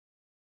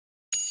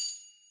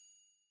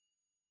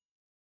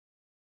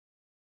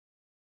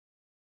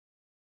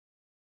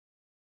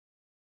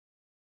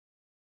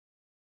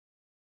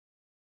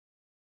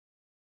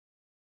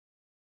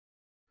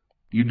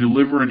You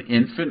deliver an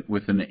infant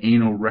with an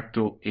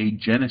anal-rectal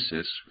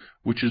agenesis,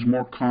 which is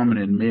more common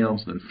in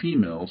males than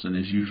females and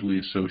is usually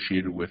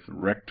associated with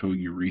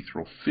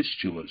rectourethral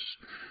fistulas.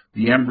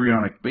 The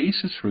embryonic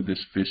basis for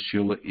this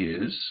fistula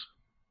is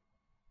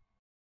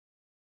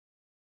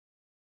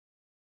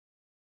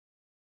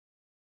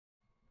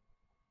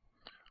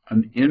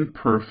an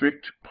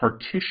imperfect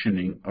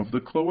partitioning of the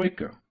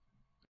cloaca.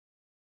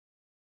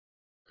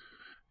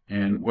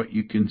 And what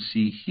you can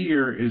see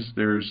here is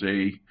there's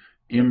a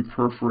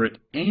imperforate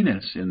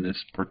anus in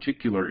this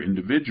particular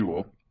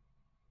individual,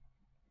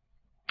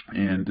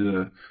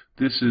 and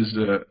this is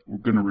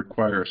going to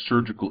require a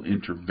surgical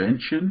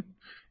intervention,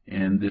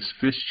 and this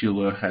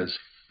fistula has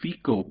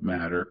fecal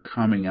matter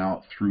coming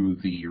out through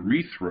the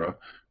urethra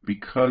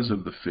because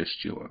of the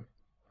fistula.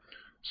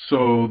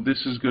 So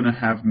this is going to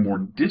have more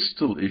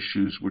distal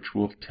issues, which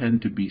will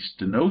tend to be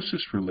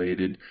stenosis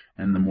related,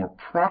 and the more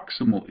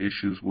proximal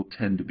issues will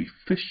tend to be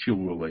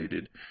fistula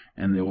related,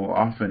 and they will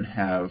often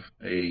have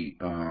a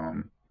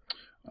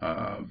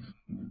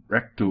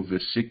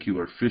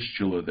rectovesicular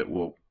fistula that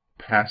will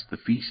pass the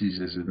feces,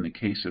 as in the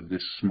case of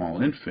this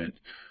small infant,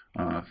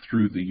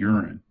 through the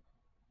urine.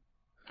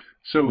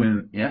 So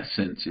in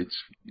essence,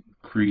 it's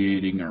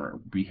creating or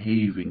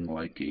behaving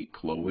like a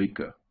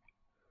cloaca.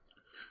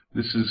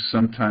 This is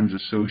sometimes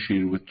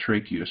associated with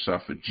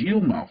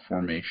tracheoesophageal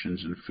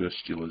malformations and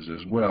fistulas,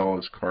 as well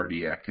as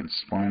cardiac and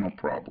spinal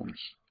problems.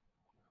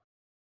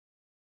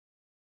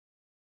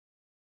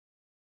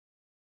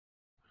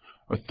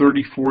 A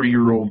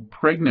 34-year-old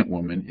pregnant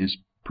woman is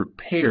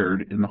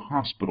prepared in the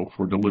hospital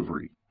for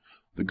delivery.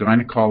 The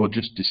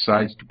gynecologist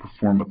decides to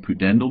perform a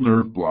pudendal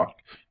nerve block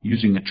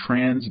using a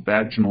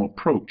transvaginal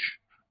approach.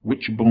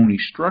 Which bony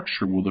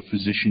structure will the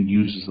physician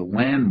use as a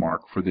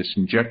landmark for this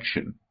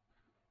injection?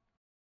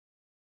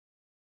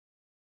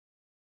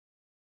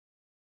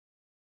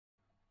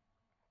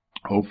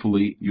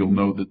 Hopefully you'll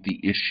know that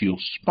the ischial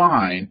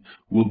spine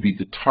will be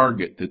the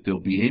target that they'll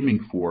be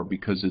aiming for,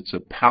 because it's a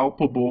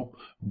palpable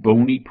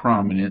bony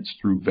prominence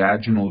through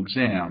vaginal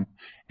exam,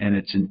 and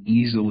it's an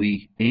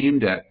easily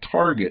aimed at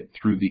target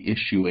through the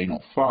ischial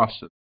anal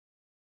fossa.